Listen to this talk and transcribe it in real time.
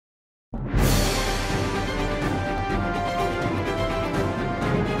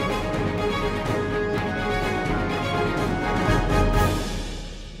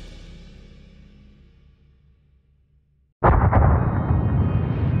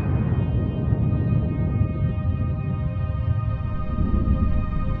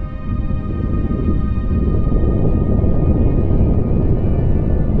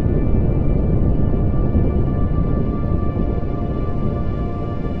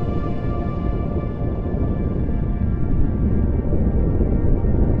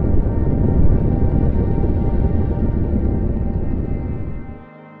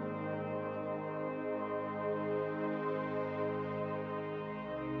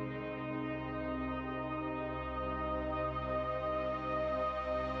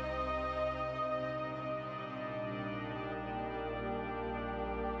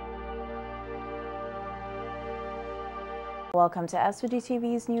Welcome to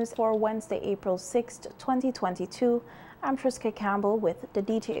SVGTV's news for Wednesday, April 6, 2022. I'm Triska Campbell with the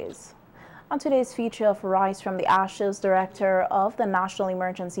details. On today's feature of Rise from the Ashes, Director of the National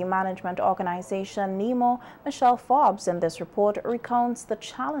Emergency Management Organization, NEMO, Michelle Forbes, in this report recounts the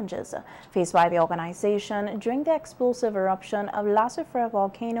challenges faced by the organization during the explosive eruption of La Soufrière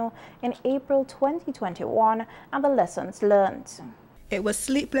volcano in April 2021 and the lessons learned. It was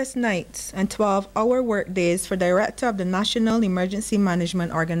sleepless nights and 12-hour work days for Director of the National Emergency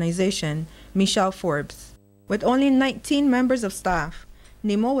Management Organization, Michelle Forbes. With only 19 members of staff,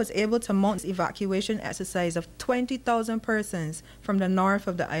 NEMO was able to mount an evacuation exercise of 20,000 persons from the north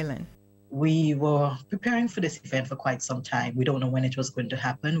of the island. We were preparing for this event for quite some time. We don't know when it was going to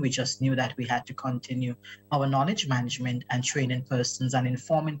happen. We just knew that we had to continue our knowledge management and training persons and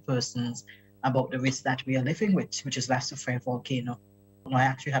informing persons about the risk that we are living with, which is La Soufrière volcano. I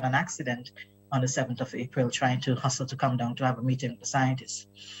actually had an accident on the 7th of April trying to hustle to come down to have a meeting with the scientists.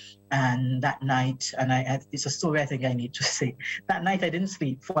 And that night, and it's a story I think I need to say, that night I didn't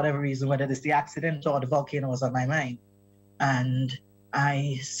sleep for whatever reason, whether it's the accident or the volcano was on my mind. And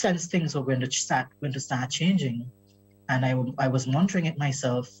I sensed things were going to start changing. And I was monitoring it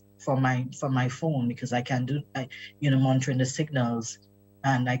myself from my phone, because I can do, monitoring the signals.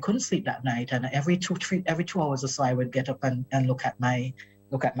 And I couldn't sleep that night. And every 2 hours or so, I would get up and look at my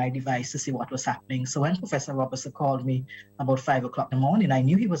device to see what was happening. So when Professor Robertson called me about 5 o'clock in the morning, I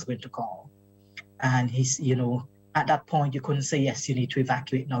knew he was going to call. And he's, at that point, you couldn't say, yes, you need to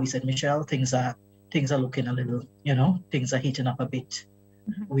evacuate now. He said, Michelle, things are looking a little, things are heating up a bit.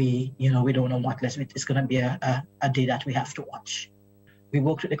 Mm-hmm. We don't know what it's going to be a day that we have to watch. We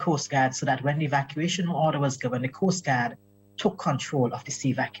worked with the Coast Guard so that when the evacuation order was given, the Coast Guard took control of this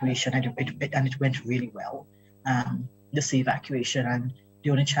evacuation, and it went really well, this evacuation. And the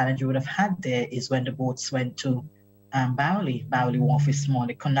only challenge you would have had there is when the boats went to Barley. Barley Wharf is small.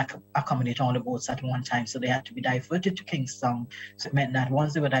 They couldn't accommodate all the boats at one time, so they had to be diverted to Kingstown. So it meant that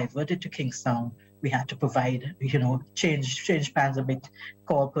once they were diverted to Kingstown, we had to provide, change plans a bit,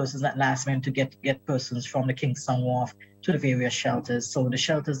 call persons at last minute to get persons from the Kingstown Wharf to the various shelters. So the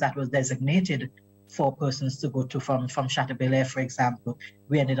shelters that was designated for persons to go to from Chateaubelair, for example,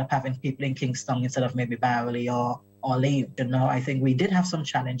 we ended up having people in Kingstown instead of maybe Barley or Leave. I think we did have some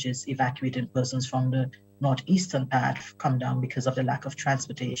challenges evacuating persons from the northeastern part come down because of the lack of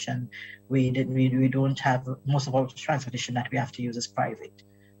transportation. We don't have, most of our transportation that we have to use is private.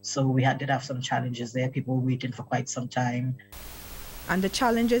 So we did have some challenges there. People were waiting for quite some time. And the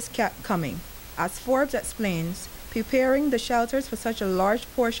challenges kept coming. As Forbes explains, preparing the shelters for such a large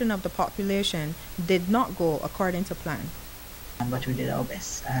portion of the population did not go according to plan. But we did our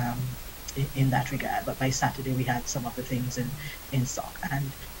best in that regard. But by Saturday, we had some of the things in stock. And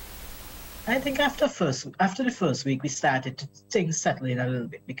I think after the first week, we started things settling a little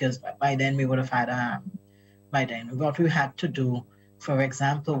bit, because by then we would have had, what we had to do, for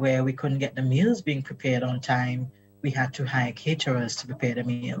example, where we couldn't get the meals being prepared on time, we had to hire caterers to prepare the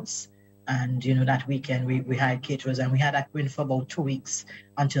meals. And that weekend we hired caterers, and we had that going for about 2 weeks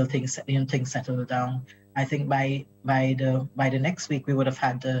until things settled down. I think by the next week we would have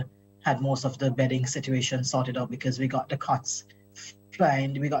had most of the bedding situation sorted out, because we got the cots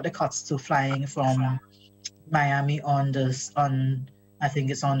flying. We got the cots flying from Miami on I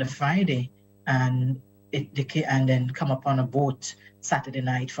think it's on the Friday, and then come up on a boat Saturday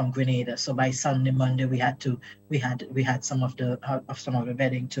night from Grenada. So by Sunday, Monday, we had some of the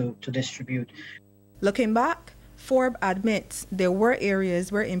bedding to distribute. Looking back, Forbes admits there were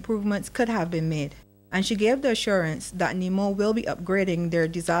areas where improvements could have been made, and she gave the assurance that NEMO will be upgrading their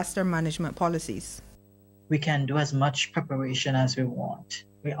disaster management policies. We can do as much preparation as we want.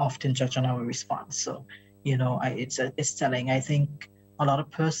 We often judge on our response. So, it's telling. I think a lot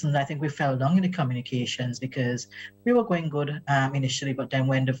of persons, I think we fell down in the communications, because we were going good initially, but then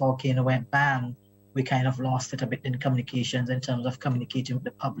when the volcano went bang, we kind of lost it a bit in communications in terms of communicating with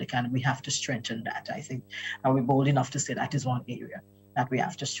the public, and we have to strengthen that, I think. Are we bold enough to say that is one area that we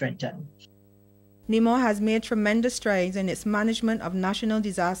have to strengthen? NEMO has made tremendous strides in its management of national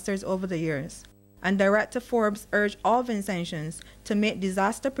disasters over the years, and Director Forbes urged all Vincentians to make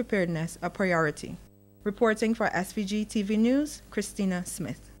disaster preparedness a priority. Reporting for SVG-TV News, Christina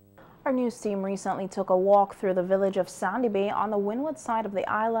Smith. Our news team recently took a walk through the village of Sandy Bay on the windward side of the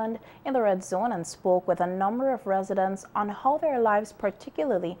island in the red zone and spoke with a number of residents on how their lives,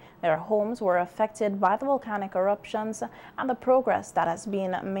 particularly their homes, were affected by the volcanic eruptions and the progress that has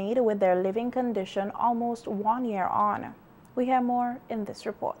been made with their living condition almost 1 year on. We have more in this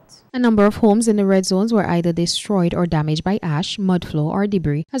report. A number of homes in the red zones were either destroyed or damaged by ash, mudflow, or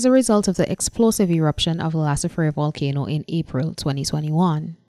debris as a result of the explosive eruption of the Lasafré volcano in April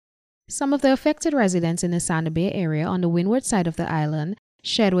 2021. Some of the affected residents in the Sandy Bay area on the windward side of the island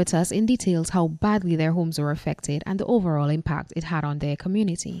shared with us in details how badly their homes were affected and the overall impact it had on their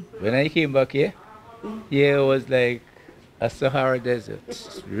community. When I came back here, it was like a Sahara desert.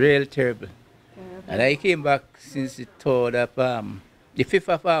 It's real terrible. And I came back since it tore up the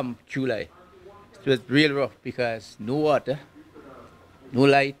 5th of July. It was real rough because no water, no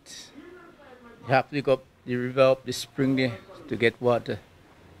light. You have to go up the river, up the spring there to get water.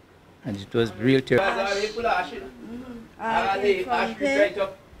 And it was real terrible. The ash right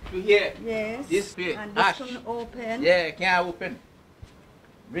up to here. Yes. This way. And this Ash. can open. Yeah, it can't open.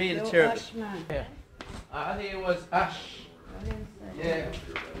 Real No terrible. ash, man. Yeah. Here was ash. Yeah.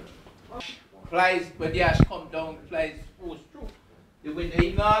 Flies, when the ash come down, flies force through. The wind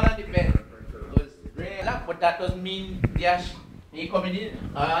even on the bed was real up, but that doesn't mean the ash ain't coming in.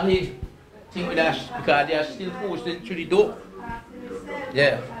 Only thing with ash, because the ash still forced in through the door.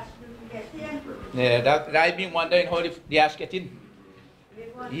 Yeah. Yeah, that I've been wondering how the ash get in.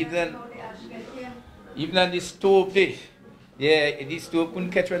 Even on the stove there. Yeah, this stove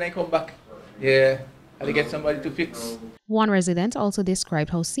couldn't catch when I come back. Yeah, I had to get somebody to fix. One resident also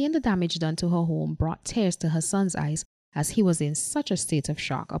described how seeing the damage done to her home brought tears to her son's eyes as he was in such a state of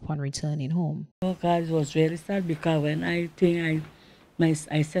shock upon returning home. Oh God, it was really sad because when I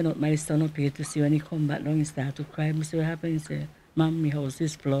sent out my son up here to see when he come back down, he started to cry. I said, what happened? He said, Mom, my house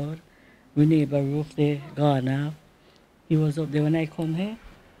is flooded. We neighbor roof there gone now. He was up there when I come here.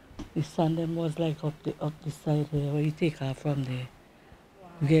 His son them was like up the side here where you take her from there. Wow.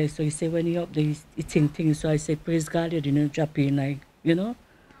 Yeah, so he said when he up there, he think things. So I said, praise God, you didn't drop in, like, you know.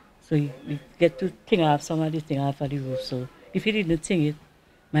 So he get to think off some of the thing off of the roof. So if he didn't think it,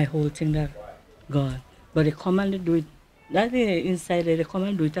 my whole thing that gone. But they come and they do it. That day inside there, they come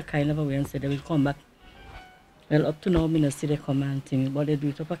and do it a kind of a way and say they will come back. Well, up to now, I don't see they come and think, but they do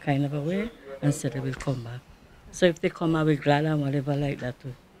it up a kind of a way and say they will come back. So if they come, I will glad and whatever like that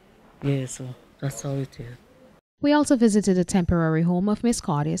too. Yeah, so that's how it is. We also visited the temporary home of Miss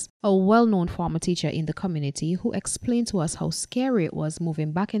Cardis, a well-known former teacher in the community who explained to us how scary it was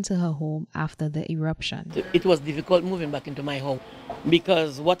moving back into her home after the eruption. It was difficult moving back into my home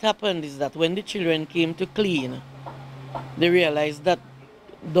because what happened is that when the children came to clean, they realized that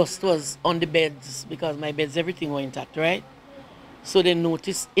dust was on the beds because my beds, everything were intact, right? So they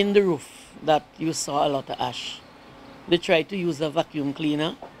noticed in the roof that you saw a lot of ash. They tried to use a vacuum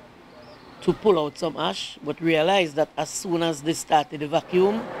cleaner to pull out some ash, but realized that as soon as they started the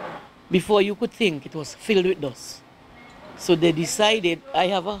vacuum, before you could think, it was filled with dust. So they decided, I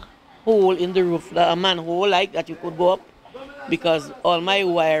have a hole in the roof, a manhole like that you could go up, because all my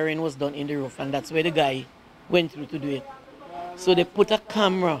wiring was done in the roof, and that's where the guy went through to do it. So they put a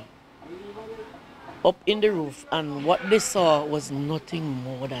camera up in the roof, and what they saw was nothing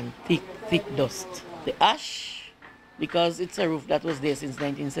more than thick dust. The ash, because it's a roof that was there since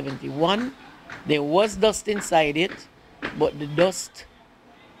 1971, there was dust inside it, but the dust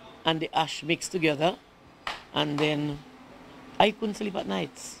and the ash mixed together, and then I couldn't sleep at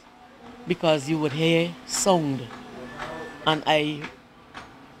nights because you would hear sound, and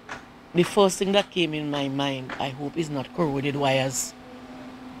the first thing that came in my mind, I hope is not corroded wires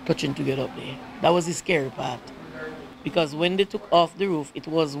touching together up there. That was the scary part. Because when they took off the roof, it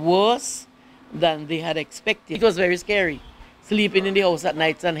was worse than they had expected. It was very scary. Sleeping in the house at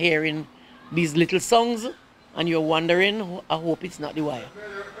night and hearing these little songs, and you're wondering, I hope it's not the wire.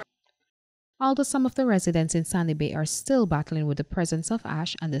 Although some of the residents in Sandy Bay are still battling with the presence of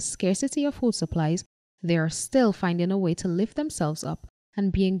ash and the scarcity of food supplies, they are still finding a way to lift themselves up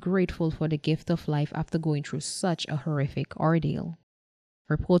and being grateful for the gift of life after going through such a horrific ordeal.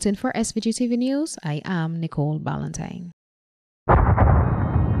 Reporting for SVG-TV News, I am Nicole Ballantyne.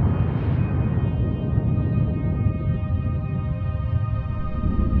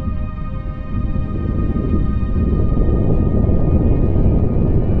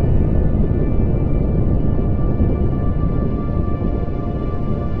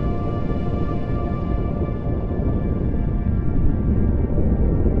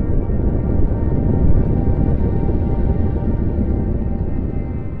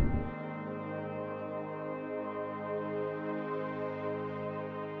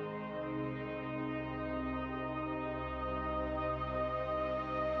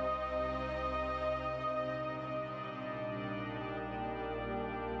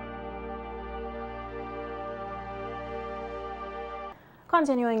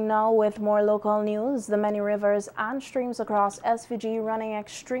 Continuing now with more local news, the many rivers and streams across SVG running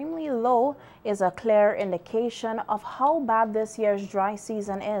extremely low is a clear indication of how bad this year's dry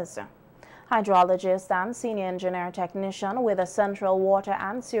season is. Hydrologist and senior engineer technician with the Central Water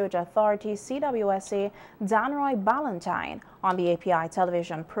and Sewage Authority CWSA, Danroy Ballantyne, on the API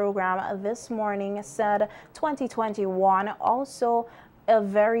television program this morning said 2021 also a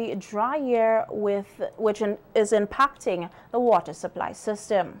very dry year which is impacting the water supply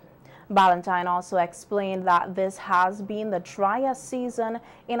system. Ballantyne also explained that this has been the driest season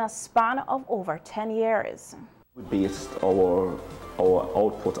in a span of over 10 years. We based our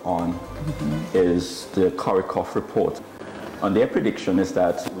output on is the Korikoff report. And their prediction is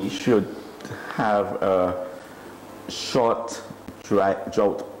that we should have a short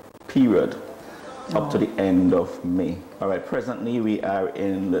drought period up to the end of May. All right, presently we are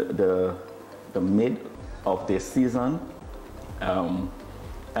in the mid of this season, and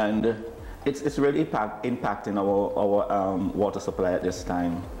it's really impacting our water supply at this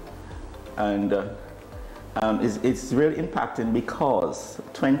time. And it's really impacting because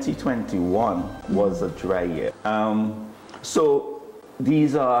 2021 was a dry year. So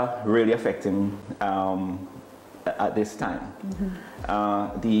these are really affecting at this time.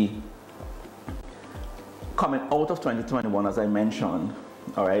 Coming out of 2021, as I mentioned,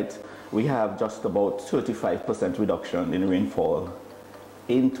 all right, we have just about 35% reduction in rainfall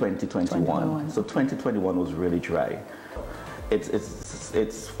in 2021. So 2021 was really dry. It's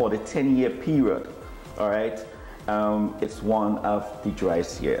for the 10-year period, all right. It's one of the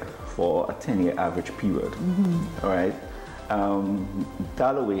driest year for a 10-year average period, all right.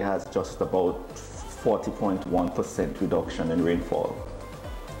 Galloway has just about 40.1% reduction in rainfall,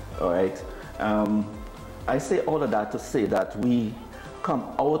 all right. I say all of that to say that we come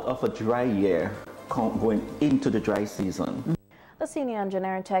out of a dry year going into the dry season. The senior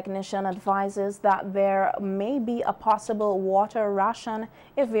engineer technician advises that there may be a possible water ration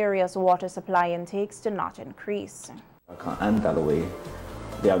if various water supply intakes do not increase. And Galloway,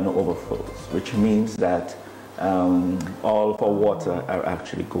 there are no overflows, which means that all of our water are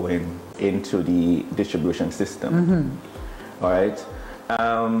actually going into the distribution system. All right.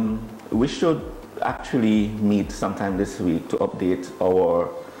 We should actually meet sometime this week to update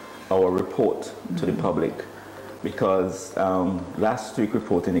our report to the public, because last week's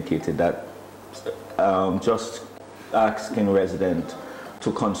report indicated that just asking residents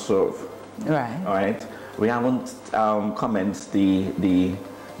to conserve. Right. All right. We haven't commenced the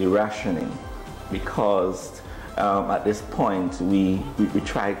rationing because at this point we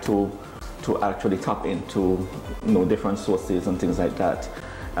try to actually tap into different sources and things like that.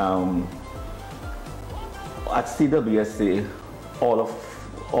 At CWSA, all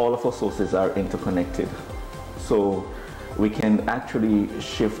of our sources are interconnected, so we can actually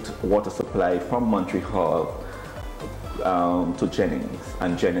shift water supply from Montreal to Jennings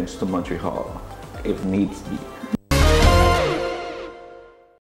and Jennings to Montreal if needs be.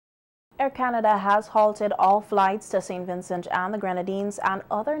 Air Canada has halted all flights to St. Vincent and the Grenadines and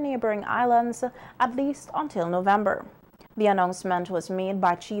other neighboring islands at least until November. The announcement was made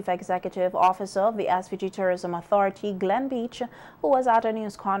by Chief Executive Officer of the SVG Tourism Authority, Glenn Beach, who was at a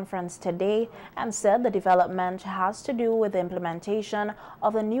news conference today and said the development has to do with the implementation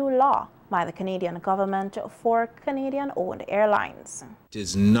of a new law by the Canadian government for Canadian-owned airlines. It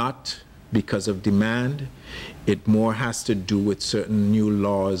is not because of demand. It more has to do with certain new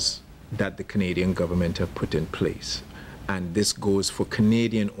laws that the Canadian government have put in place. And this goes for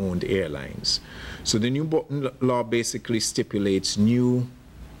Canadian-owned airlines. So the new law basically stipulates new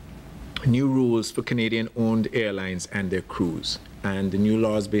rules for Canadian-owned airlines and their crews. And the new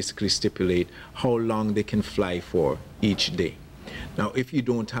laws basically stipulate how long they can fly for each day. Now, if you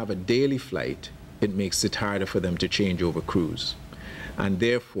don't have a daily flight, it makes it harder for them to change over crews. And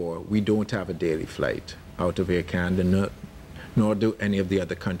therefore, we don't have a daily flight out of Air Canada, nor do any of the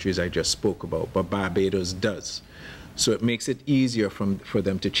other countries I just spoke about, but Barbados does. So it makes it easier for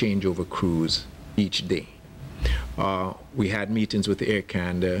them to change over crews each day. We had meetings with Air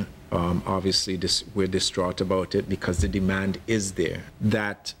Canada. Obviously, we're distraught about it because the demand is there.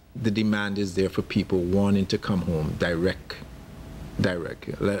 The demand is there for people wanting to come home direct.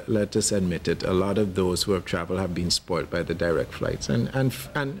 Let us admit it. A lot of those who have traveled have been spoiled by the direct flights. And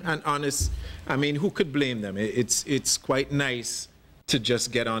honest, I mean, who could blame them? It's quite nice to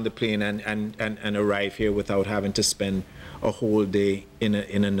just get on the plane and arrive here without having to spend a whole day in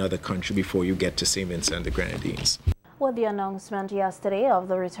another country before you get to St. Vincent and the Grenadines. With With the announcement yesterday of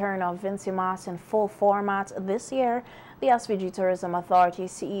the return of Vincimas in full format this year, the SVG Tourism Authority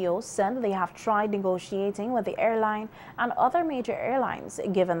CEO said they have tried negotiating with the airline and other major airlines,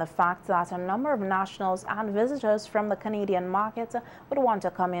 given the fact that a number of nationals and visitors from the Canadian market would want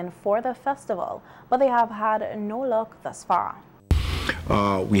to come in for the festival, but they have had no luck thus far.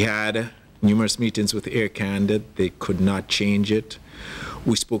 We had numerous meetings with Air Canada. They could not change it.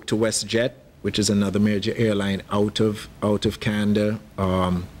 We spoke to WestJet, which is another major airline out of Canada.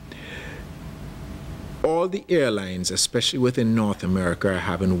 All the airlines, especially within North America, are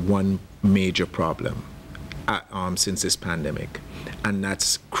having one major problem since this pandemic, and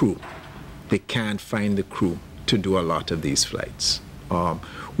that's crew. They can't find the crew to do a lot of these flights.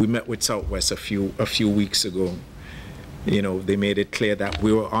 We met with Southwest a few weeks ago. You know, they made it clear that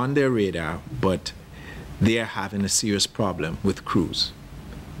we were on their radar, but they are having a serious problem with crews.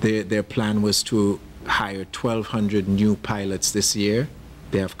 Their plan was to hire 1,200 new pilots this year.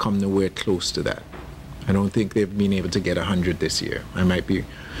 They have come nowhere close to that. I don't think they've been able to get 100 this year. I might be.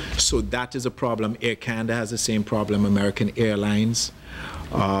 So that is a problem. Air Canada has the same problem, American Airlines.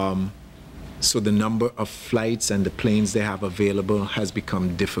 So the number of flights and the planes they have available has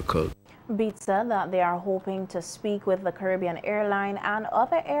become difficult. Beat said that they are hoping to speak with the Caribbean airline and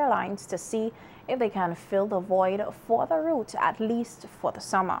other airlines to see if they can fill the void for the route, at least for the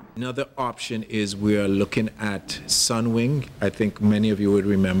summer. Another option is we are looking at Sunwing. I think many of you would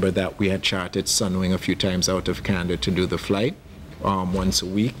remember that we had chartered Sunwing a few times out of Canada to do the flight once a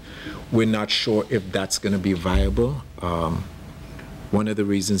week. We're not sure if that's going to be viable. One of the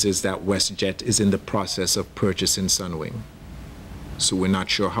reasons is that WestJet is in the process of purchasing Sunwing. So we're not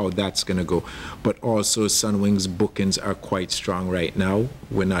sure how that's going to go. But also Sunwing's bookings are quite strong right now.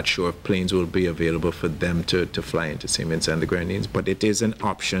 We're not sure if planes will be available for them to fly into St. Vincent and the Grenadines, but it is an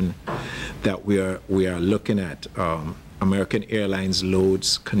option that we are looking at. American Airlines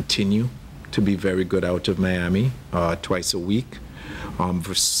loads continue to be very good out of Miami, twice a week.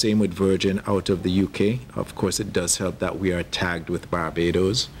 Same with Virgin out of the UK. Of course, it does help that we are tagged with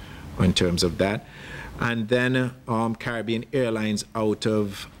Barbados in terms of that. And then Caribbean Airlines out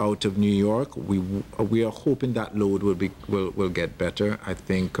of New York, we are hoping that load will get better. I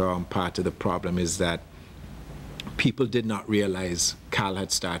think part of the problem is that people did not realize Cal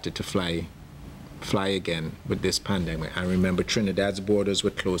had started to fly again with this pandemic. I remember Trinidad's borders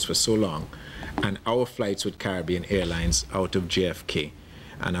were closed for so long, and our flights with Caribbean Airlines out of JFK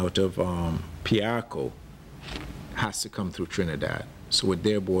and out of Piarco has to come through Trinidad. So with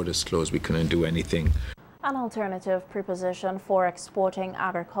their borders closed, we couldn't do anything. An alternative preposition for exporting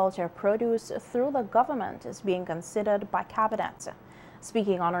agriculture produce through the government is being considered by Cabinet.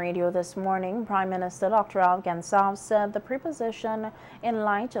 Speaking on radio this morning, Prime Minister Dr. Al Gansab said the preposition in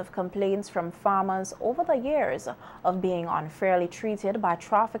light of complaints from farmers over the years of being unfairly treated by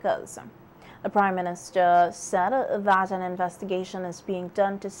traffickers. The Prime Minister said that an investigation is being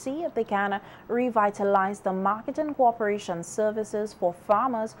done to see if they can revitalize the marketing cooperation services for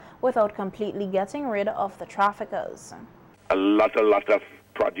farmers without completely getting rid of the traffickers. A lot of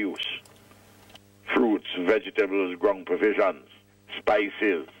produce, fruits, vegetables, ground provisions,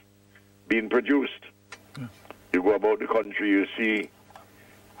 spices being produced. You go about the country, you see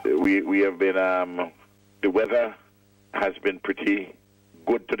we have been, the weather has been pretty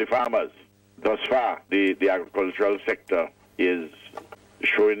good to the farmers. Thus far, the agricultural sector is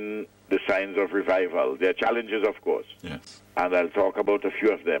showing the signs of revival. There are challenges, of course, yes, and I'll talk about a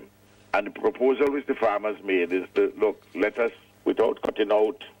few of them. And the proposal which the farmers made is to, look, let us, without cutting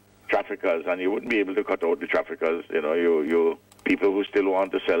out traffickers, and you wouldn't be able to cut out the traffickers, you know, you people who still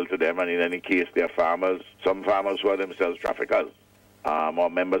want to sell to them, and in any case, they are farmers, some farmers who are themselves traffickers, or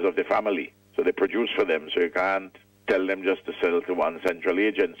members of the family. So they produce for them, so you can't tell them just to sell to one central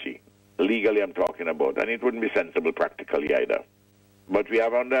agency. Legally, I'm talking about, and it wouldn't be sensible practically either. But we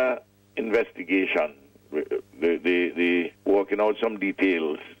have under investigation, the working out some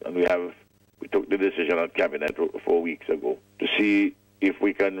details, and we took the decision at Cabinet 4 weeks ago to see if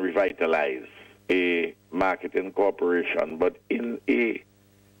we can revitalize a marketing corporation, but in a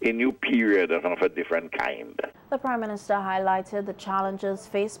new period of a different kind. The Prime Minister highlighted the challenges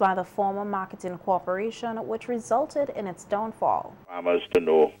faced by the former marketing corporation, which resulted in its downfall. Farmers to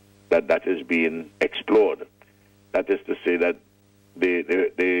know that is being explored. That is to say that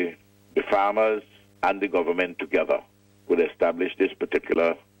the farmers and the government together would establish this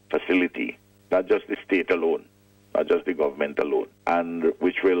particular facility, not just the state alone, not just the government alone, and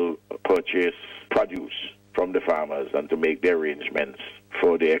which will purchase produce from the farmers and to make the arrangements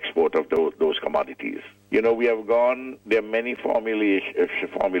for the export of those commodities. You know, we have gone, there are many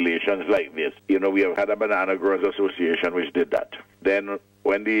formulations like this. You know, we have had a Banana Growers Association which did that. Then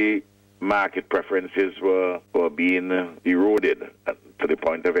when the market preferences were being eroded to the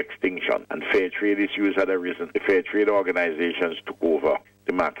point of extinction, and fair trade issues had arisen, the fair trade organizations took over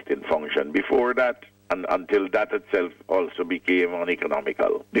the marketing function. Before that, and until that itself also became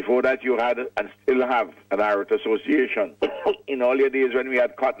uneconomical. Before that, you had and still have an Arrowt Association. In all your days when we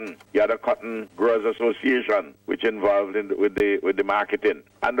had cotton, you had a Cotton Growers Association, which involved with the marketing.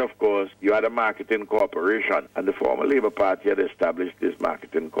 And of course, you had a marketing corporation. And the former Labour Party had established this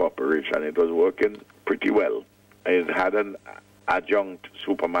marketing corporation. It was working pretty well. It had an adjunct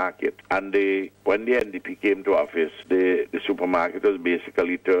supermarket, and when the NDP came to office, the supermarket was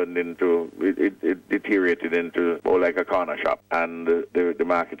basically turned into, it deteriorated into more like a corner shop, and the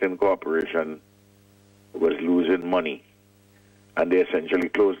marketing corporation was losing money, and they essentially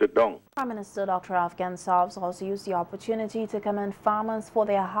closed it down. Prime Minister Dr. Afghan Salves also used the opportunity to commend farmers for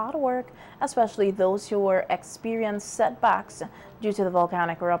their hard work, especially those who were experienced setbacks due to the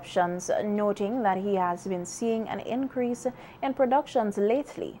volcanic eruptions, noting that he has been seeing an increase in productions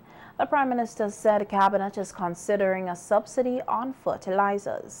lately. The Prime Minister said Cabinet is considering a subsidy on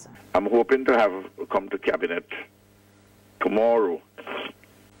fertilizers. I'm hoping to have come to Cabinet tomorrow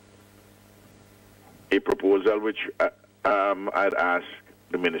a proposal which I'd ask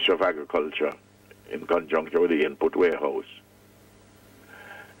the Minister of Agriculture in conjunction with the input warehouse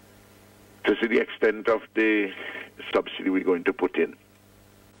to see the extent of the subsidy we're going to put in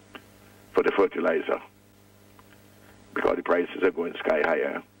for the fertilizer, because the prices are going sky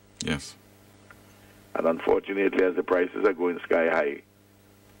higher. Yes. And unfortunately, as the prices are going sky high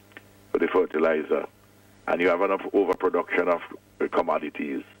for the fertilizer, and you have enough overproduction of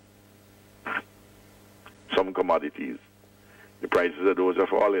commodities, some commodities, the prices of those are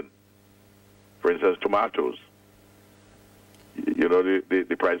falling. For instance, tomatoes. You know,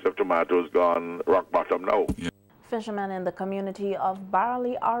 the price of tomatoes gone rock bottom now. Yeah. Fishermen in the community of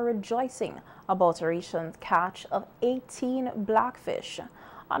Barley are rejoicing about a recent catch of 18 blackfish.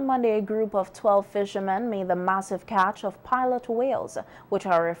 On Monday, a group of 12 fishermen made the massive catch of pilot whales, which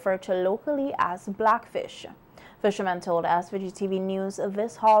are referred to locally as blackfish. Fishermen told SVG-TV News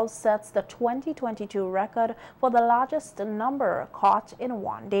this haul sets the 2022 record for the largest number caught in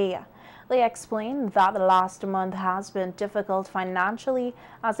one day. They explained that the last month has been difficult financially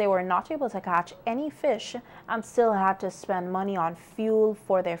as they were not able to catch any fish and still had to spend money on fuel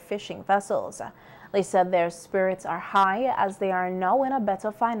for their fishing vessels. They said their spirits are high as they are now in a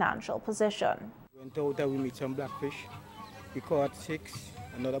better financial position. Went out and we meet some blackfish. We caught 6,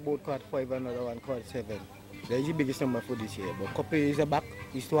 another boat caught 5, another one caught 7. That is the biggest number for this year, but a couple years back,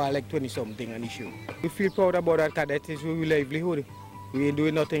 we still had like 20-something an issue. We feel proud about that because that is our livelihood. We ain't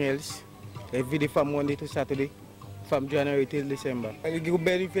doing nothing else. Every day from Monday to Saturday, from January till December. And the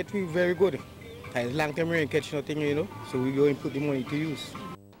benefit we very good. As long term we ain't catch nothing, you know, so we go and put the money to use.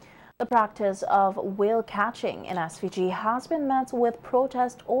 The practice of whale catching in SVG has been met with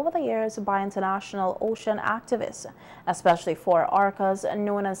protest over the years by international ocean activists, especially for orcas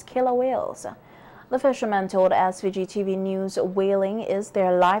known as killer whales. The fishermen told SVG-TV News whaling is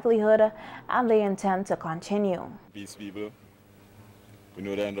their livelihood and they intend to continue. These people, we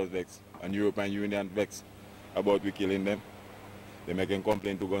know they're vex, and European Union vex about we killing them. They making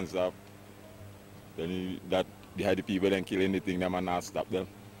complaint to gun staff. Then that they had the people then killing the thing them and not stop them.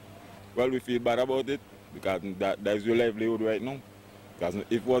 Well, we feel bad about it because that's your livelihood right now. Because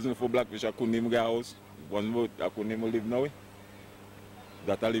if it wasn't for blackfish, I couldn't even get a house. If it wasn't for I couldn't even live now.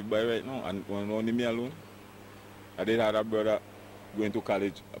 That I live by right now, and only me alone. I did have a brother going to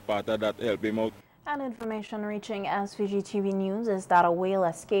college. A part of that helped him out. And information reaching SVG-TV News is that a whale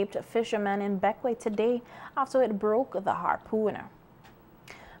escaped fishermen in Beckway today after it broke the harpoon.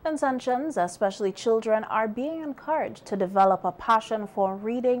 Vincentians, especially children, are being encouraged to develop a passion for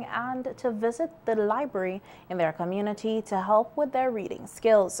reading and to visit the library in their community to help with their reading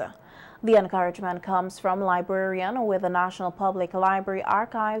skills. The encouragement comes from librarian with the National Public Library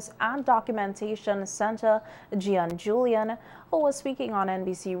Archives and Documentation Center, Gian Julian, who was speaking on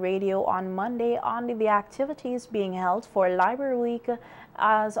NBC Radio on Monday on the activities being held for Library Week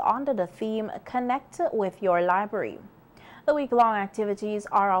as under the theme Connect with Your Library. The week-long activities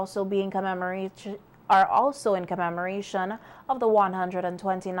are also in commemoration of the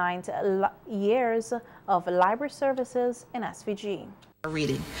 129th years of library services in SVG.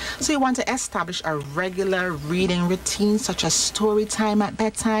 reading. So you want to establish a regular reading routine, such as story time at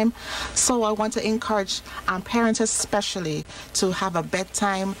bedtime. So I want to encourage parents especially to have a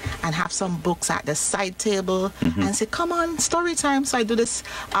bedtime and have some books at the side table and say, come on, story time. So I do this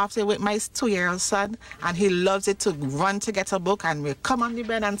after with my 2-year-old son, and he loves it to run to get a book, and we come on the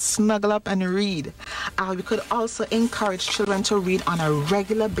bed and snuggle up and read. We could also encourage children to read on a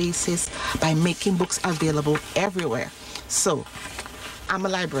regular basis by making books available everywhere. So I'm a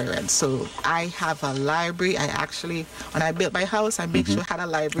librarian, so I have a library. I actually, when I built my house, I made sure I had a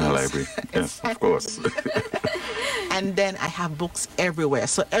library. A library, yes, of course. And then I have books everywhere.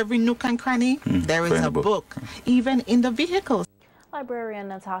 So every nook and cranny, there is a book, even in the vehicles. Librarian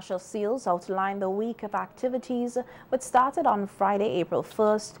Natasha Seals outlined the week of activities, which started on Friday, April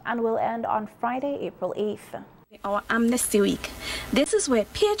 1st and will end on Friday, April 8th. Our Amnesty Week. This is where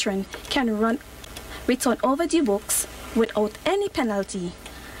patrons can return overdue books without any penalty,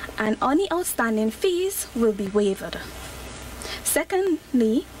 and any outstanding fees will be waived.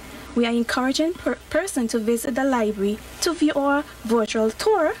 Secondly, we are encouraging persons to visit the library to view our virtual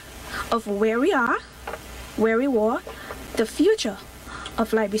tour of where we are, where we were, the future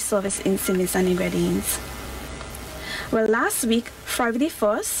of library service in Simmons and Grenadines. Well, last week, Friday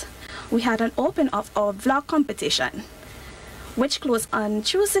 1st, we had an open of our vlog competition, which closed on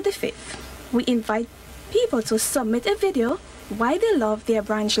Tuesday the 5th. We invite people to submit a video why they love their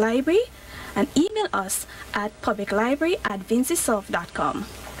branch library and email us at publiclibrary@vincysouth.com.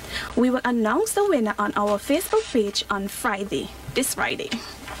 We will announce the winner on our Facebook page on this Friday.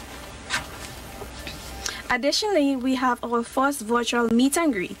 Additionally, we have our first virtual meet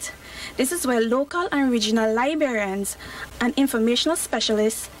and greet. This is where local and regional librarians and informational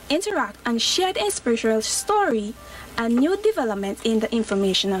specialists interact and share the inspirational story and new developments in the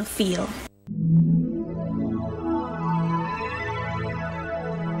informational field.